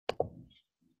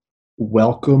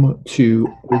Welcome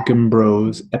to Oaken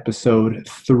Bros episode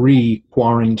 3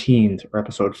 quarantined or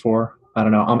episode 4. I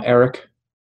don't know. I'm Eric.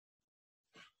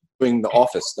 Doing the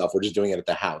office stuff. We're just doing it at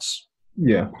the house.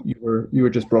 Yeah, you were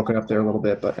just broken up there a little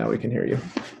bit, but now we can hear you.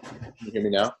 Can you hear me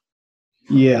now?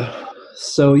 Yeah.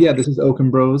 So yeah, this is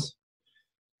Oaken Bros,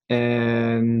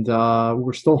 and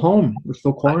we're still home. We're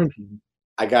still quarantined.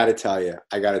 I gotta tell you,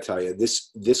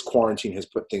 this quarantine has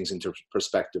put things into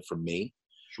perspective for me.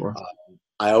 Sure.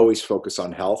 I always focus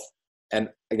on health, and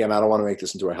again, I don't want to make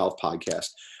this into a health podcast,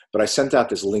 but I sent out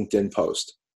this LinkedIn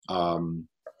post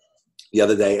the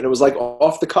other day, and it was like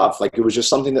off the cuff, like it was just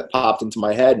something that popped into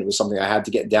my head, and it was something I had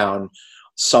to get down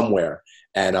somewhere.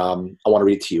 And I want to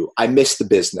read it to you. I miss the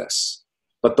business,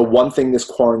 but the one thing this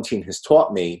quarantine has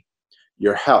taught me: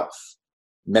 your health,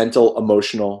 mental,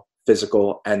 emotional,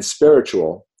 physical, and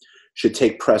spiritual, should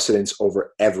take precedence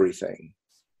over everything.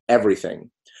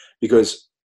 Everything. Because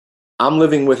I'm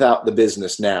living without the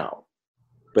business now.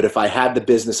 But if I had the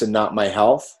business and not my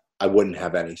health, I wouldn't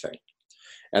have anything.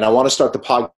 And I want to start the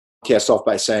podcast off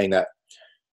by saying that,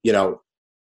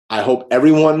 I hope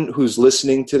everyone who's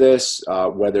listening to this,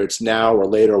 whether it's now or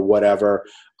later or whatever,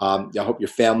 I hope your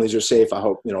families are safe. I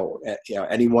hope,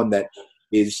 anyone that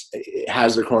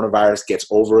has the coronavirus gets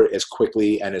over it as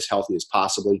quickly and as healthy as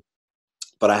possibly.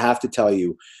 But I have to tell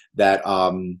you that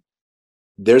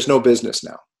there's no business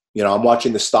now. I'm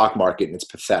watching the stock market, and it's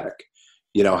pathetic.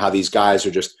 How these guys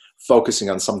are just focusing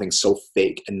on something so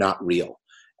fake and not real.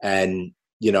 And,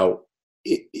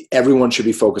 everyone should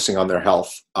be focusing on their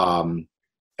health. I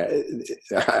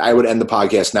would end the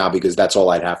podcast now because that's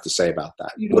all I'd have to say about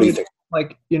that. What do you think?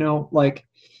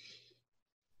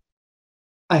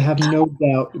 I have no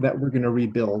doubt that we're going to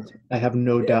rebuild. I have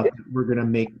no doubt that we're going to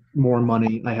make more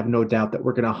money. I have no doubt that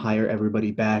we're going to hire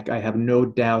everybody back. I have no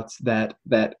doubts that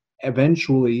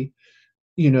eventually,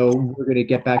 we're going to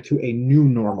get back to a new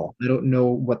normal. I don't know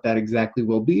what that exactly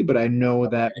will be, but I know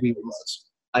that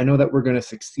I know that we're going to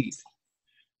succeed.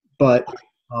 But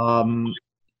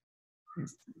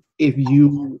if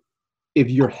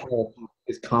your health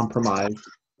is compromised,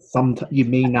 you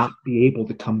may not be able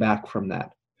to come back from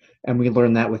that. And we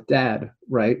learned that with Dad,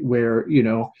 right? Where,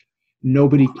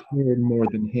 nobody cared more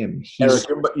than him. Eric,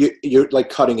 you're like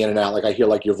cutting in and out. Like I hear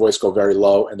like your voice go very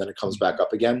low and then it comes back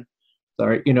up again.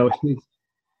 Sorry. He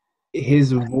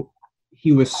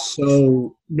was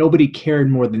so, nobody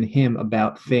cared more than him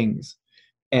about things.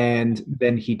 And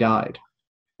then he died.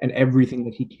 And everything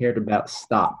that he cared about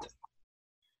stopped.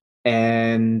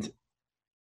 And,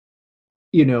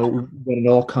 when it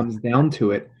all comes down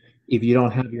to it, if you don't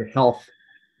have your health,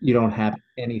 you don't have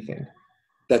anything.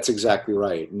 That's exactly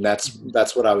right. And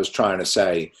that's what I was trying to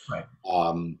say. Right.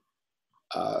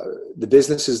 The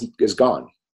business is gone,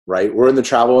 right? We're in the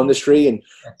travel industry and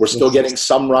we're still getting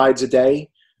some rides a day.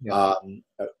 Yeah.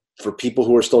 For people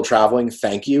who are still traveling,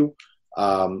 thank you.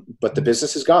 But the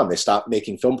business is gone. They stopped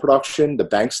making film production. The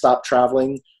banks stopped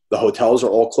traveling. The hotels are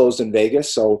all closed in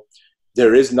Vegas. So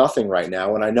there is nothing right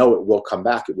now. And I know it will come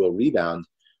back. It will rebound.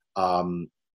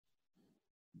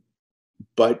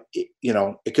 But,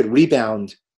 it could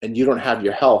rebound and you don't have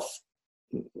your health.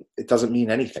 It doesn't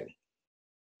mean anything.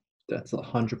 That's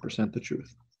 100% the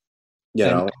truth.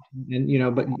 But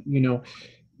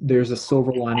there's a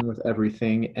silver lining with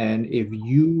everything. And if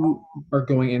you are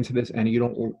going into this and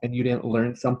you didn't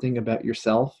learn something about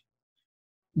yourself,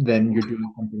 then you're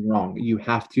doing something wrong. You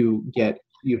have to dig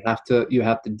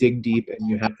deep, and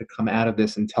you have to come out of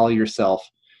this and tell yourself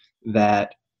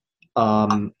that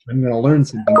I'm going to learn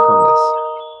something from this,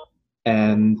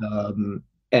 and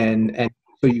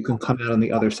so you can come out on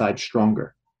the other side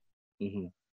stronger. Mm-hmm.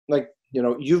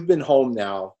 You've been home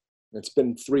now. It's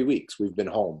been 3 weeks. We've been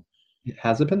home.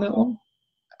 Has it been that long?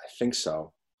 I think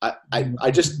so.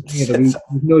 I just there's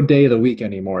no day of the week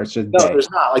anymore. It's just no.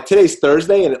 There's not. Like today's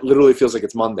Thursday, and it literally feels like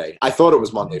it's Monday. I thought it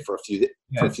was Monday for a few.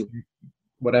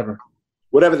 Whatever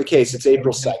the case, it's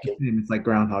April 2nd. It's like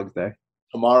Groundhog's Day.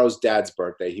 Tomorrow's Dad's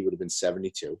birthday. He would have been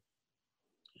 72.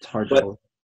 It's hard to believe.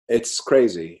 It's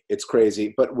crazy. It's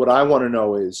crazy. But what I want to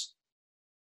know is,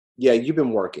 you've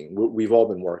been working. We've all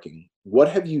been working. What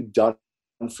have you done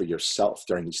for yourself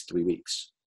during these 3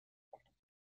 weeks?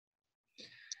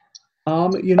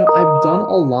 I've done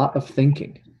a lot of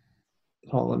thinking.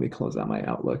 Hold on, let me close out my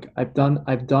Outlook. I've done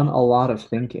a lot of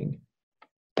thinking,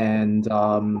 and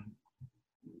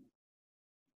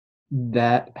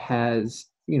that has,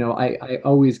 I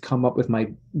always come up with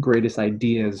my greatest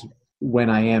ideas when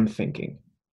I am thinking.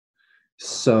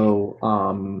 So,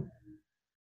 I've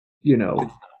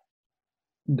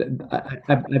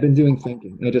been doing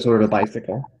thinking. I just ordered a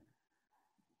bicycle.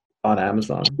 on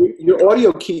Amazon. Your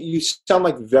audio key, you sound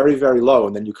like very, very low,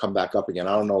 and then you come back up again.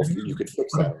 I don't know if you could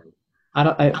fix that.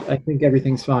 I think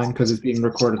everything's fine because it's being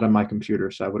recorded on my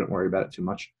computer, so I wouldn't worry about it too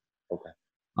much. Okay.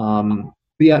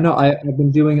 But yeah, no, I've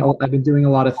been doing a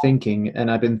lot of thinking, and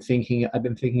I've been thinking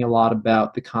a lot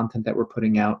about the content that we're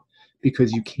putting out,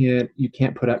 because you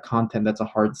can't put out content that's a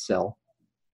hard sell,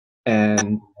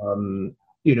 and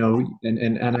you know,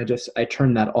 and I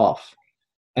turn that off,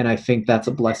 and I think that's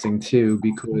a blessing too,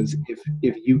 because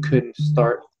if you could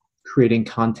start creating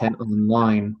content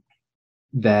online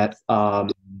that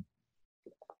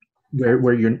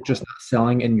where you're just not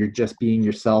selling and you're just being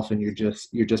yourself and you're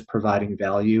just providing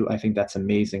value, I think that's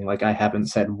amazing. Like, I haven't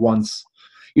said once,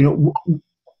 you know,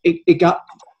 it got,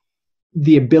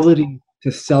 the ability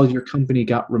to sell your company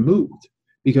got removed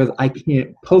because I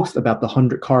can't post about the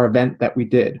 100-car event that we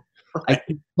did. I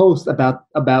can't post about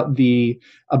the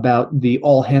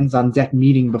all hands on deck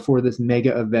meeting before this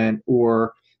mega event,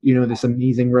 or, you know, this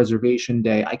amazing reservation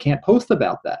day. I can't post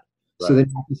about that. Right. So then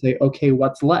you have to say, okay,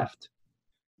 what's left?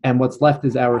 And what's left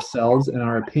is ourselves and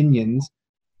our opinions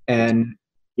and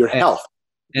your health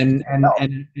and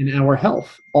our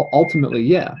health ultimately.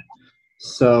 Yeah.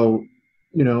 So,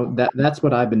 you know, that's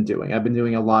what I've been doing. I've been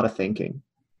doing a lot of thinking.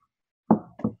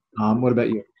 What about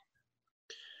you?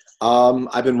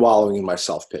 I've been wallowing in my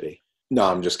self-pity. No,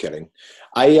 I'm just kidding.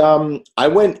 I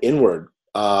went inward.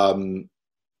 I've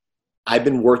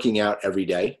been working out every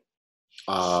day.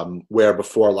 Where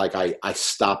before, like, I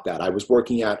stopped that. I was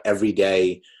working out every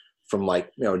day from,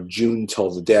 like, you know, June till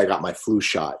the day I got my flu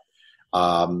shot.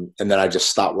 And then I just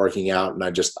stopped working out, and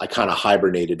I kind of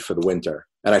hibernated for the winter,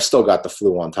 and I still got the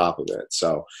flu on top of it.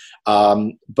 So,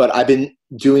 but I've been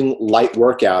doing light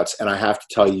workouts, and I have to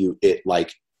tell you,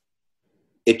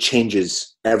 it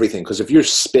changes everything. Because if you're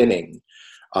spinning,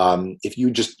 if you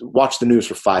just watch the news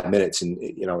for 5 minutes and,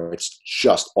 you know, it's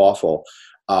just awful.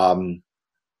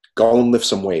 Go and lift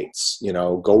some weights, you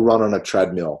know, go run on a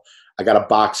treadmill. I got a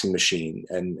boxing machine,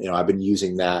 and, you know, I've been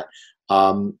using that.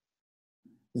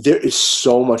 There is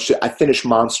so much. I finished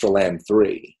Monsterland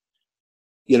 3,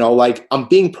 you know, like, I'm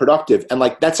being productive. And,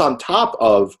 like, that's on top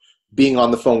of being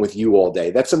on the phone with you all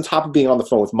day. That's on top of being on the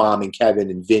phone with Mom and Kevin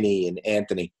and Vinny and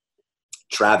Anthony,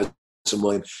 Travis and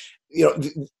William, you know,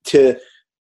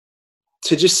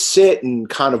 to just sit and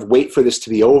kind of wait for this to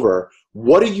be over.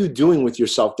 What are you doing with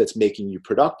yourself that's making you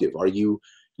productive? Are you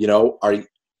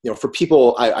for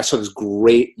people, I saw this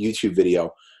great YouTube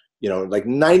video, you know, like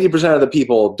 90% of the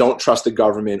people don't trust the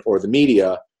government or the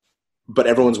media, but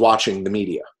everyone's watching the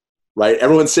media, right?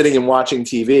 Everyone's sitting and watching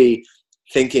TV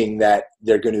thinking that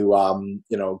they're going to,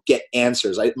 you know, get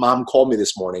answers. Mom called me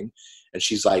this morning, and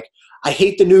she's like, I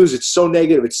hate the news. It's so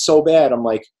negative. It's so bad. I'm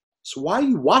like, so why are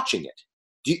you watching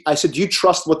it? I said, do you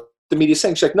trust what the media is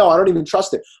saying? She's like, no, I don't even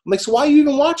trust it. I'm like, so why are you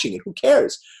even watching it? Who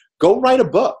cares? Go write a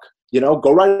book, you know,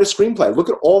 go write a screenplay. Look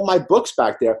at all my books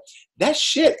back there. That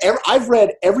shit, I've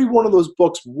read every one of those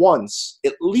books once,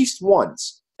 at least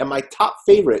once. And my top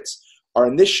favorites are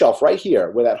in this shelf right here,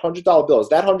 where that $100 bill is.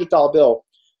 That $100 bill,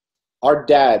 our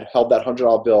dad held that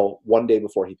 $100 bill one day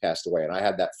before he passed away, and I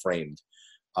had that framed.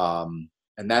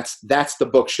 And that's the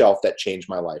bookshelf that changed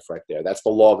my life right there. That's the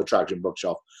Law of Attraction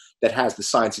bookshelf that has The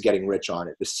Science of Getting Rich on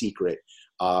it, The Secret,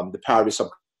 The Power of Your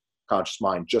Subconscious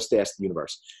Mind, Just Ask the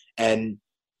Universe. And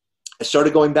I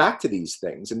started going back to these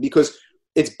things, and because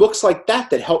it's books like that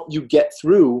that help you get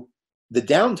through the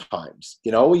down times.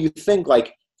 You know, you think,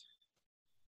 like,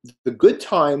 the good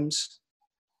times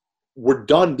were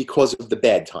done because of the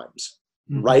bad times,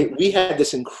 right? We had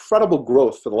this incredible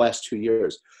growth for the last 2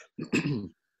 years.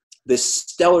 This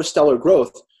stellar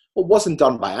growth, well, wasn't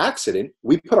done by accident.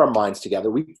 We put our minds together.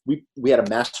 We had a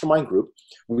mastermind group.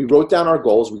 We wrote down our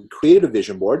goals. We created a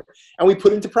vision board, and we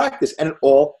put it into practice, and it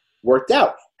all worked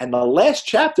out. And the last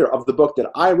chapter of the book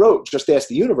that I wrote, Just Ask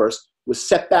the Universe, was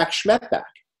Setback Schmetback.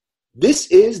 This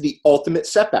is the ultimate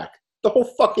setback. The whole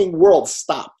fucking world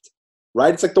stopped,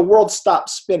 right? It's like the world stopped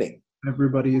spinning.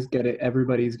 Everybody's going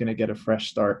to get a fresh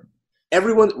start.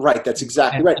 Everyone, right, that's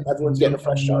exactly right. Everyone's getting a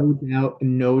fresh start.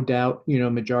 No doubt, you know,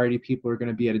 majority of people are going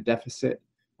to be at a deficit.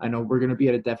 I know we're going to be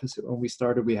at a deficit. When we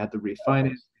started, we had to refinance,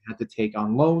 we had to take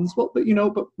on loans. Well, but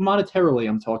monetarily,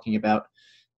 I'm talking about.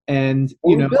 And,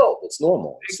 you know, built. It's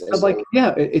normal. It's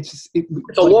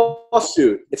a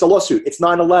lawsuit. It's a lawsuit. It's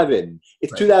 9/11.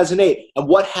 It's right. 2008. And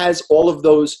what has all of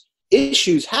those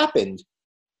issues happened?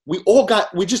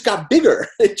 We just got bigger.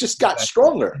 It just got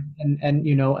stronger. And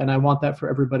you know, and I want that for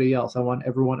everybody else. I want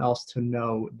everyone else to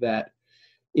know that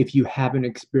if you haven't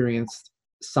experienced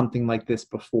something like this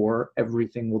before,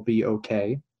 everything will be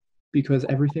okay. because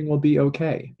everything will be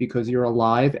okay, because you're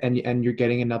alive and you're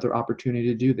getting another opportunity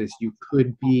to do this. You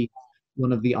could be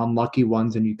one of the unlucky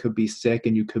ones, and you could be sick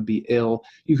and you could be ill.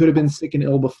 You could have been sick and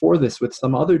ill before this with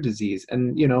some other disease.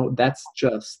 And,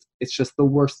 it's just the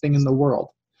worst thing in the world.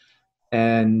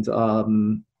 And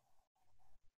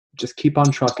just keep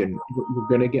on trucking. We're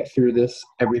going to get through this.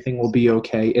 Everything will be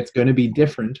okay. It's going to be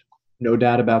different. No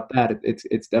doubt about that.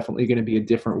 It's definitely going to be a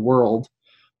different world.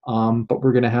 But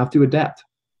we're going to have to adapt.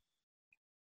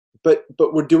 But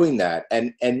we're doing that.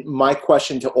 And my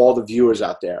question to all the viewers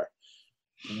out there,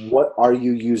 what are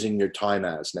you using your time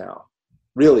as now?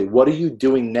 Really, what are you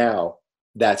doing now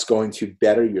that's going to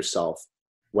better yourself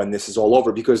when this is all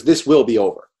over? Because this will be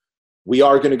over. We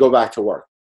are going to go back to work.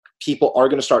 People are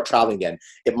going to start traveling again.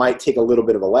 It might take a little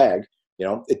bit of a lag.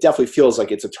 It definitely feels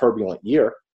like it's a turbulent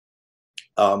year.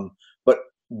 But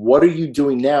what are you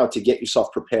doing now to get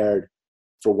yourself prepared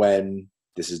for when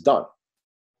this is done?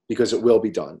 Because it will be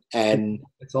done. And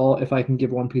it's all, if I can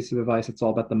give one piece of advice, it's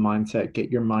all about the mindset. Get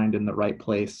your mind in the right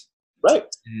place. Right.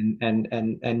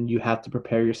 And you have to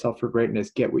prepare yourself for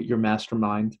greatness. Get with your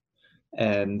mastermind.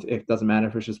 And it doesn't matter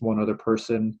if it's just one other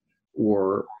person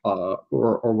or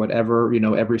whatever.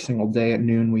 Every single day at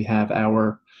noon we have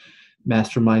our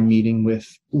mastermind meeting with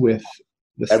the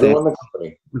everyone staff, in the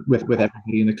company, with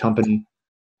everybody in the company.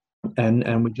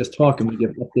 And we just talk and we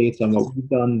give updates on what we've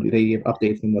done. They give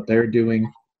updates on what they're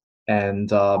doing. And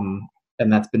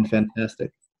that's been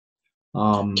fantastic.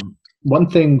 One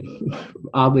thing,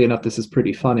 oddly enough, this is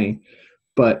pretty funny,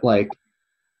 but like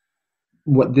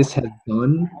what this has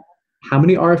done, how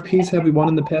many RFPs have we won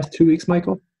in the past 2 weeks,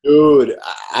 Michael? Dude,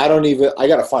 I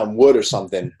got to find wood or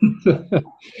something.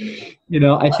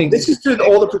 I think this is to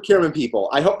all the procurement people.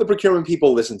 I hope the procurement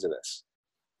people listen to this.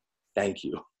 Thank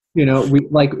you. We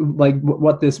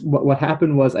what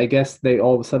happened was, I guess they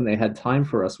all of a sudden they had time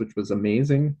for us, which was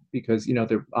amazing because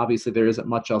there isn't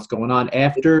much else going on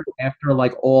after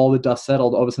like all the dust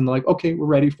settled. All of a sudden they're like, okay, we're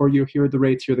ready for you. Here are the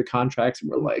rates. Here are the contracts.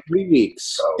 And we're like, 3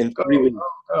 weeks.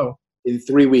 In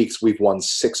 3 weeks, we've won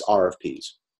 6 RFPs.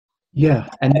 Yeah,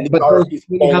 but what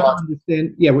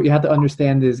you have to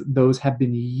understand is those have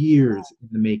been years in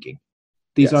the making.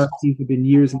 These RFPs have been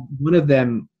years. One of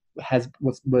them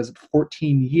was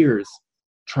 14 years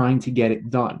trying to get it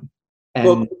done. And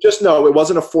well, just know it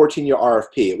wasn't a 14-year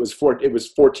RFP. It was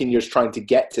 14 years trying to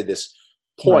get to this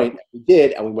point. Right. We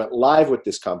did, and we went live with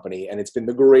this company, and it's been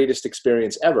the greatest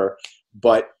experience ever.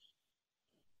 But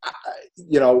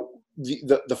the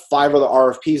 5 other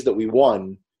RFPs that we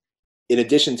won, in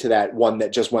addition to that one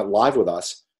that just went live with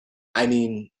us, I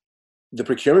mean, the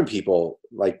procurement people,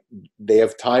 like, they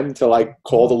have time to like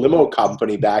call the limo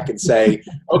company back and say,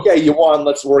 okay, you won,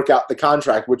 let's work out the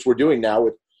contract, which we're doing now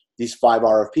with these 5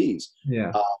 RFPs.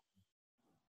 Yeah.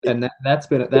 And that's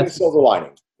been a silver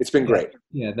lining. It's been great.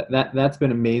 Yeah. That's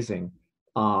been amazing.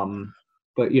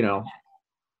 But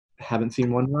haven't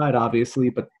seen one ride obviously,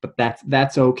 but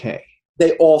that's okay.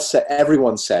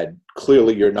 Everyone said,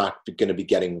 clearly you're not going to be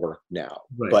getting work now,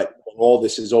 right. But when all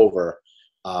this is over,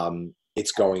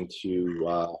 it's going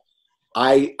to,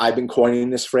 I've been coining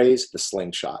this phrase, the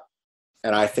slingshot.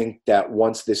 And I think that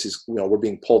once this is, we're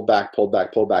being pulled back,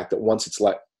 that once it's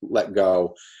let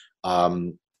go,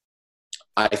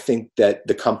 I think that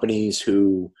the companies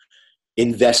who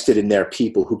invested in their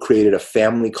people, who created a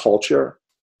family culture,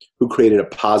 who created a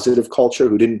positive culture,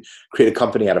 who didn't create a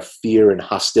company out of fear and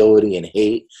hostility and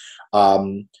hate,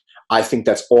 I think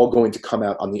that's all going to come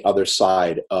out on the other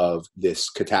side of this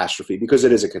catastrophe, because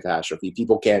it is a catastrophe.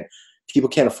 People can't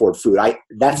afford food.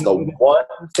 That's the one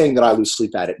thing that I lose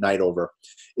sleep at night over,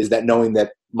 is that knowing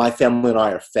that my family and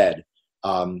I are fed,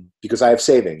 because I have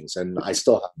savings and I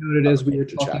still have. You know what it is?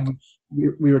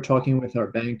 We were talking with our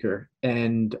banker,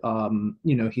 and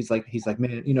he's like,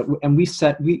 man, and we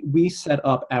set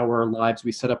up our lives,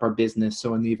 we set up our business,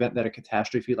 so in the event that a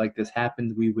catastrophe like this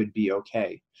happened, we would be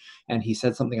okay. And he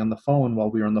said something on the phone while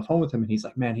we were on the phone with him, and he's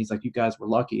like, man, you guys were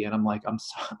lucky. And I'm like,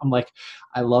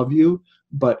 I love you,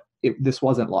 but this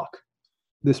wasn't luck.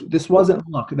 This wasn't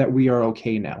luck that we are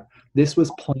okay now. This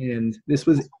was planned. This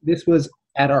was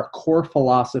at our core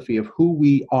philosophy of who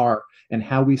we are and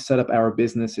how we set up our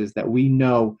businesses, that we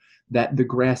know that the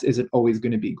grass isn't always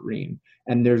going to be green,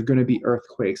 and there's going to be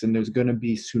earthquakes, and there's going to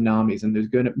be tsunamis, and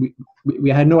we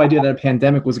had no idea that a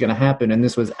pandemic was going to happen. And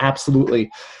this was absolutely,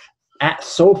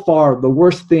 so far, the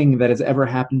worst thing that has ever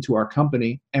happened to our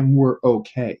company, and we're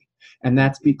okay. And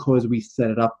that's because we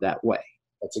set it up that way.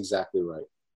 That's exactly right.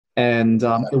 And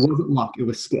it wasn't luck, it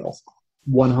was skill.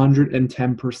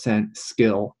 110%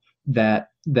 skill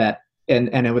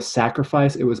and it was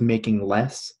sacrifice. It was making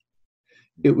less.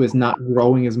 It was not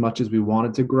growing as much as we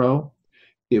wanted to grow.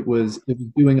 It was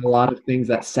doing a lot of things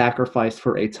that sacrificed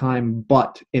for a time,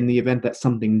 but in the event that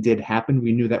something did happen,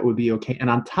 we knew that would be okay. And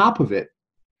on top of it,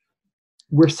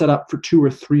 we're set up for 2 or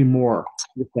 3 more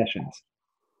recessions.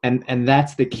 And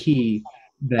that's the key,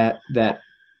 that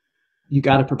you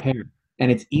got to prepare.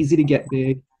 And it's easy to get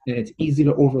big, and it's easy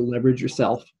to over leverage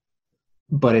yourself,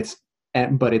 but it's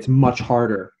much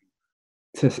harder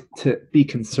to be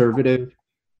conservative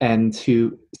and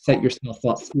to set yourself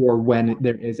up for when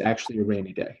there is actually a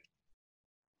rainy day.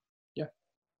 Yeah.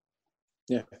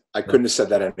 Yeah. I couldn't have said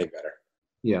that any better.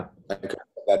 Yeah. I couldn't have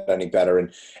said that any better.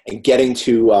 And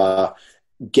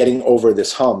getting over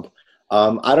this hump.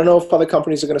 I don't know if other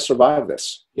companies are going to survive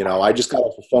this. I just got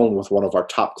off the phone with one of our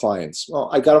top clients. Well,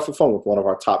 I got off the phone with one of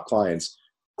our top clients.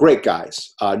 Great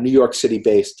guys, New York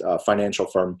City-based financial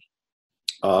firm.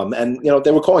 And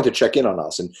they were calling to check in on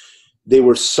us, and they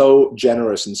were so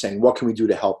generous in saying, "What can we do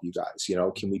to help you guys?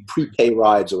 Can we prepay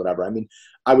rides or whatever?" I mean,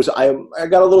 I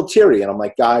got a little teary, and I'm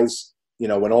like, guys,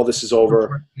 when all this is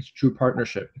over, it's true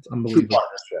partnership. It's unbelievable. True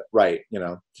partnership, right?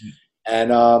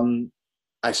 And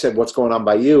I said, "What's going on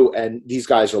by you?" And these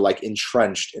guys are like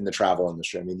entrenched in the travel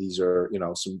industry. I mean, these are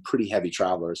some pretty heavy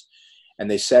travelers, and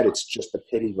they said it's just a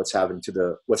pity what's happening to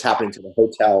the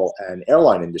hotel and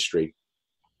airline industry.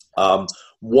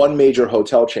 One major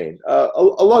hotel chain,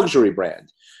 a luxury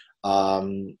brand,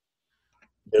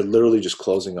 they're literally just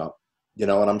closing up,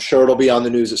 and I'm sure it'll be on the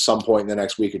news at some point in the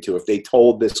next week or two. If they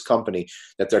told this company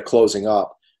that they're closing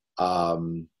up,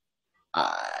 and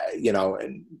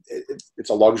it's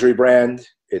a luxury brand.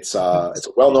 It's a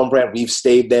well-known brand. We've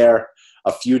stayed there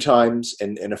a few times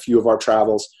in a few of our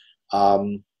travels.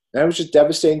 And it was just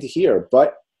devastating to hear,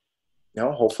 but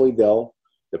hopefully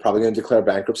they're probably going to declare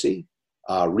bankruptcy.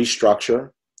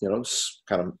 Restructure,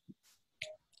 kind of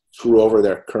screw over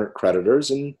their current creditors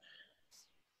and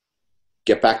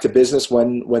get back to business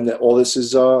when all this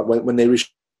is when they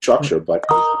restructure. But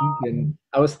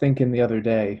I was thinking the other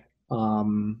day,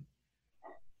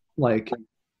 like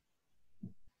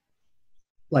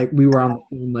we were on the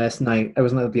phone last night. I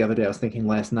was not the other day. I was thinking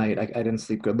last night. I didn't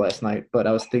sleep good last night, but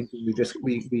I was thinking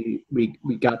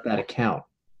we got that account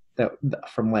that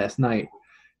from last night.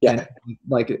 Yeah. And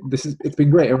it's been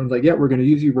great. Everyone's like, yeah, we're going to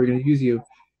use you.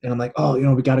 And I'm like, oh,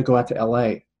 we got to go out to LA.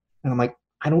 And I'm like,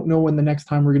 I don't know when the next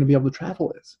time we're going to be able to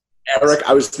travel is. Eric,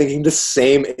 I was thinking the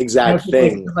same exact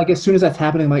thing. Like as soon as that's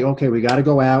happening, I'm like, okay, we got to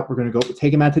go out. We're going to go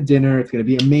take him out to dinner. It's going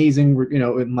to be amazing. We're going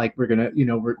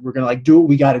to like do what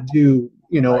we got to do,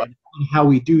 right. How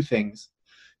we do things.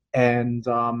 And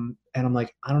I'm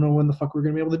like, I don't know when the fuck we're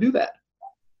going to be able to do that.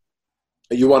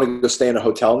 You want to go stay in a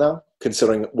hotel now,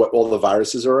 considering what all the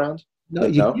viruses are around? No,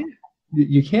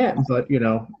 you can't. But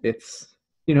it's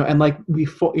and like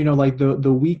like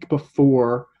the week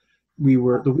before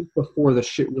the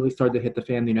shit really started to hit the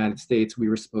fan in the United States, we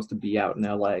were supposed to be out in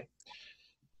LA,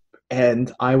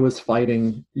 and I was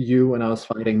fighting you and I was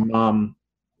fighting Mom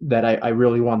that I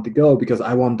really wanted to go because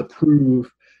I wanted to prove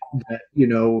that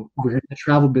we're in the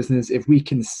travel business. If we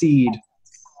concede,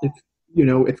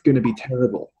 it's going to be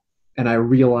terrible. And I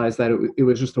realized that it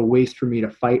was just a waste for me to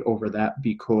fight over that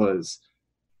because,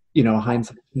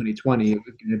 hindsight 2020, it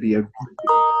was going to be a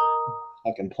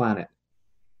fucking planet.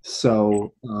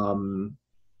 So,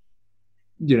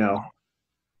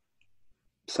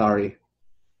 sorry.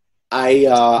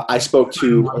 I spoke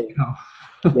to.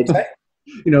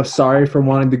 Sorry for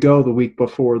wanting to go the week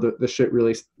before the shit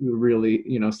really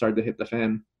started to hit the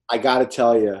fan. I got to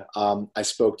tell you, I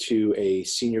spoke to a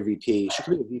senior VP. She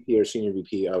could be a VP or senior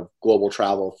VP of global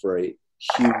travel for a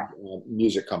huge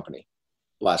music company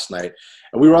last night.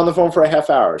 And we were on the phone for a half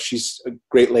hour. She's a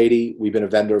great lady. We've been a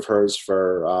vendor of hers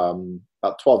for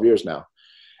about 12 years now.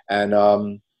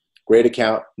 And great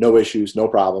account, no issues, no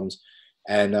problems.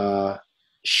 And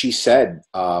she said,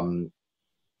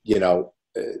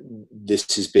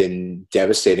 this has been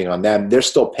devastating on them. They're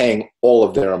still paying all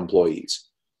of their employees.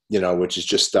 Which is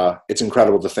just, it's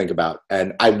incredible to think about.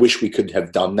 And I wish we could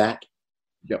have done that.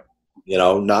 Yep.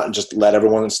 Not just let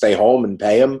everyone stay home and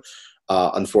pay them.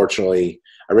 Unfortunately,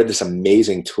 I read this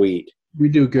amazing tweet. We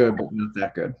do good, but not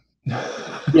that good.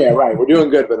 Yeah, right. We're doing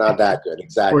good, but not that good.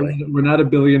 Exactly. We're not $1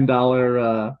 billion.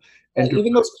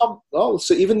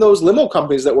 Even those limo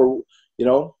companies that were,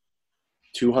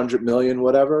 200 million,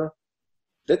 whatever,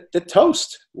 they're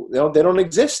toast. They don't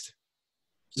exist.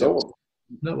 So. Yep.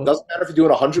 No, it doesn't matter if you're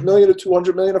doing 100 million or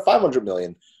 200 million or 500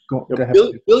 million.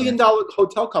 Billion-dollar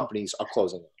hotel companies are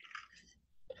closing.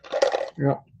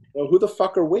 Yeah. Who the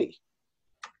fuck are we?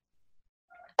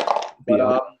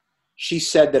 But she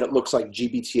said that it looks like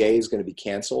GBTA is going to be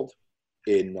canceled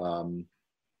in, I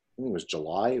think it was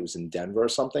July. It was in Denver or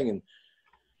something. And,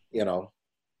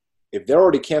 if they're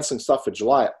already canceling stuff for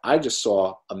July, I just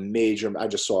saw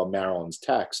Marilyn's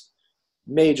text,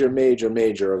 major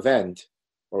event,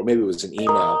 or maybe it was an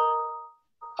email.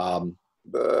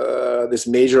 This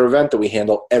major event that we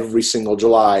handle every single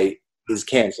July is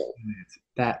canceled.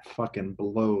 That fucking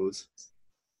blows.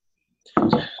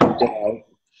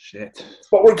 Shit.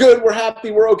 But we're good. We're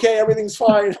happy. We're okay. Everything's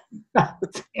fine.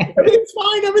 Everything's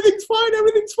fine. Everything's fine.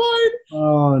 Everything's fine.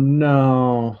 Oh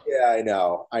no. Yeah, I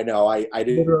know. I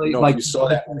didn't Literally, know like, if you saw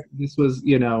that. This was,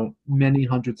 you know, many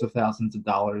hundreds of thousands of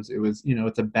dollars. It was, you know,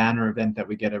 it's a banner event that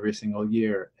we get every single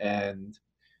year, and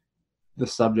the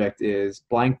subject is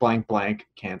blank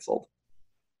canceled.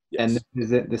 Yes.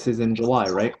 And this is in July,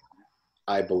 right?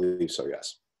 I believe so,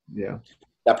 yes. Yeah.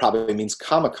 That probably means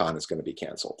Comic-Con is going to be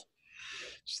canceled.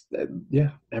 Yeah,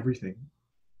 everything.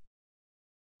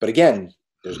 But again,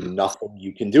 there's nothing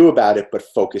you can do about it but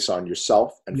focus on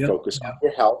yourself and focus on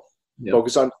your health.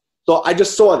 Focus on. So I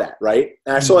just saw that, right?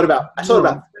 And I saw it about 30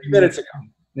 minutes ago.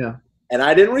 Yeah. And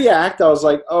I didn't react. I was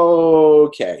like, oh,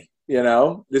 okay, you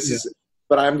know, this is.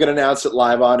 But I'm going to announce it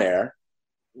live on air.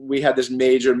 We had this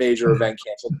major event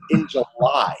canceled in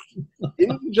July.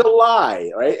 In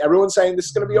July, right? Everyone's saying this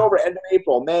is going to be over end of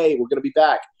April, May. We're going to be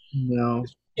back. No.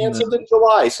 Canceled in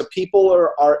July. So people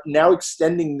are now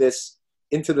extending this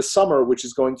into the summer, which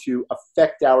is going to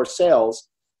affect our sales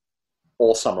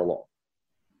all summer long.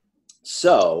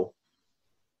 So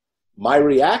my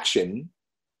reaction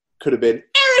could have been,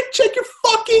 Eric, check your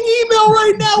fucking email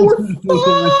right now.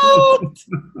 We're fucked.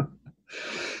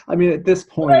 I mean, at this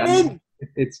point,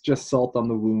 it's just salt on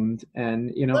the wound,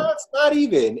 and you know, no, it's not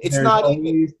even. It's not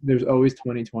even. There's always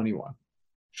 2021.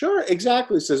 Sure,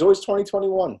 exactly. So there's always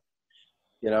 2021.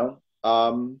 You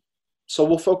know, so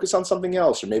we'll focus on something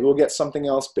else, or maybe we'll get something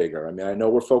else bigger. I mean, I know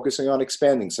we're focusing on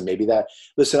expanding, so maybe that.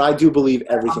 Listen, I do believe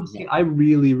everything. Honestly, I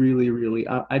really,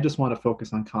 I just want to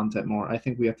focus on content more. I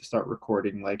think we have to start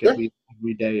recording like at least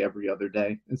every day, every other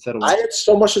day, instead of. I had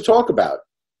so much to talk about.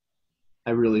 I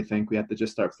really think we have to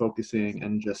just start focusing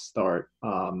and just start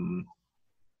pumping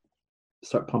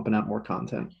out more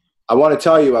content. I want to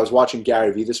tell you, I was watching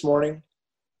Gary Vee this morning,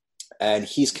 and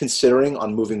he's considering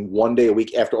on moving 1 day a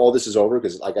week after all this is over,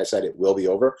 because like I said, it will be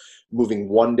over, moving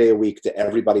 1 day a week to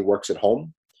everybody works at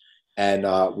home, and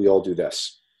we all do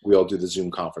this. We all do the Zoom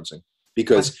conferencing.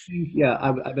 Because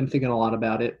I've been thinking a lot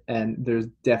about it, and there's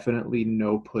definitely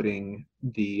no putting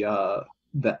the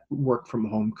that work from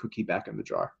home cookie back in the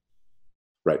jar.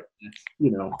 Right. You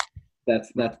know,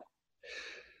 that's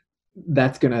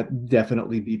gonna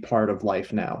definitely be part of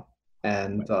life now.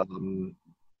 And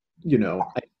you know,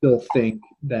 I still think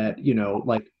that, you know,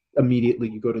 like immediately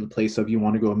you go to the place of you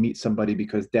want to go meet somebody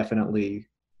because definitely,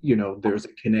 you know, there's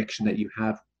a connection that you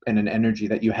have and an energy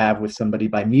that you have with somebody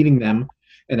by meeting them.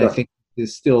 And I think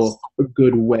is still a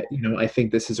good way, you know, I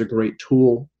think this is a great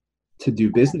tool to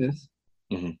do business.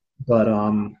 But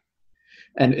and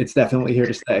it's definitely here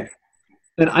to stay.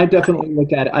 And I definitely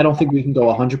look at it. I don't think we can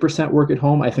go 100% work at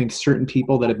home. I think certain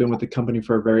people that have been with the company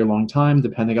for a very long time,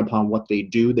 depending upon what they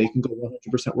do, they can go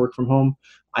 100% work from home.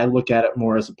 I look at it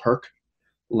more as a perk.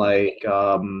 Like,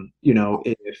 you know,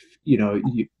 if, you know,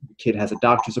 your kid has a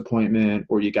doctor's appointment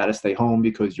or you got to stay home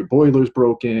because your boiler's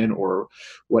broken or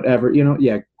whatever, you know,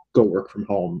 go work from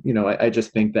home. You know, I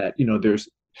just think that, you know, there's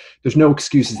no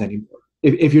excuses anymore.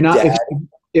 If you're not,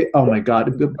 oh my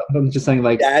God, I'm just saying,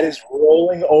 like, Dad is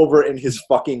rolling over in his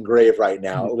fucking grave right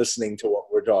now, listening to what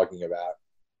we're talking about.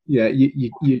 Yeah,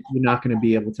 you're not going to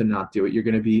be able to not do it. You're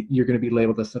going to be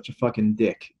labeled as such a fucking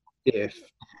dick if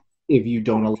you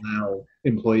don't allow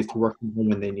employees to work from home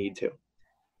when they need to.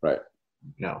 Right.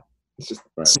 You know, it's just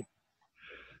right.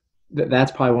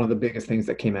 That's probably one of the biggest things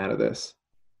that came out of this.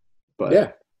 But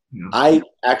yeah, you know. I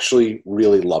actually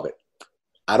really love it.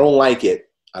 I don't like it.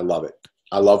 I love it.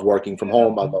 I love working from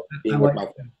home. I love being with my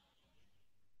family.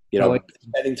 You know,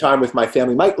 spending time with my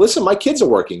family. My kids are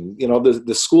working. You know,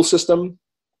 the school system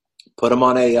put them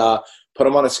on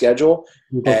a schedule.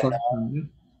 And,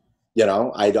 you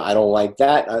know, I don't like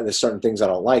that. There's certain things I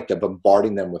don't like. They're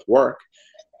bombarding them with work.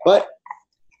 But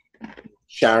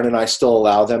Sharon and I still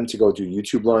allow them to go do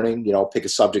YouTube learning. You know, pick a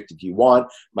subject if you want.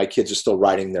 My kids are still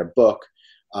writing their book.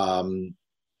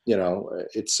 You know,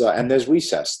 it's and there's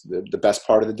recess, the best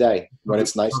part of the day when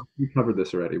it's nice. We covered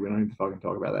this already. We don't need to fucking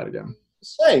talk about that again.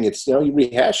 Saying it's, you know, you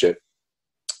rehash it.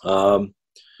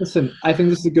 Listen, I think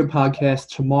this is a good podcast.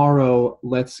 Tomorrow,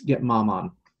 let's get Mom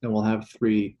on, and we'll have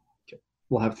three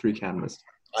cameras.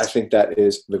 I think that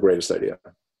is the greatest idea.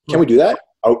 Can we do that?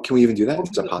 Oh, can we even do that?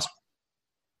 Is that possible?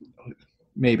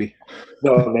 Maybe.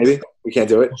 No, maybe we can't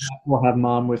do it. We'll have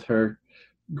Mom with her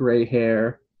gray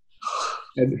hair,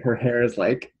 and her hair is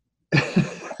like.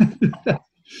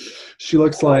 She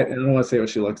looks like, I don't want to say what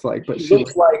she looks like, but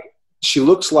she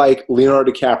looks like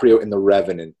Leonardo DiCaprio in The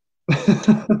Revenant.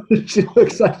 she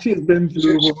looks like she's been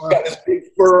through. She's got this big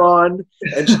fur on,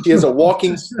 and she has a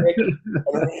walking stick, and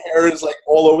her hair is like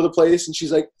all over the place, and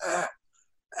she's like,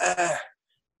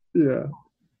 Yeah.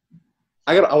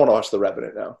 I want to watch The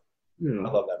Revenant now. Yeah.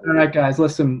 I love that movie. All right, guys,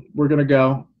 listen, we're gonna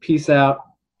go. Peace out.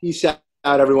 Peace out,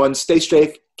 everyone. Stay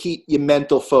safe. Keep your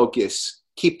mental focus.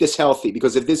 Keep this healthy,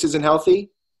 because if this isn't healthy,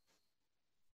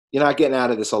 you're not getting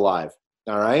out of this alive.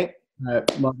 All right? All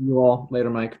right. Love you all. Later,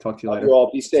 Mike. Talk to you later. Love you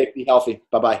all. Be safe. Be healthy.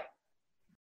 Bye-bye.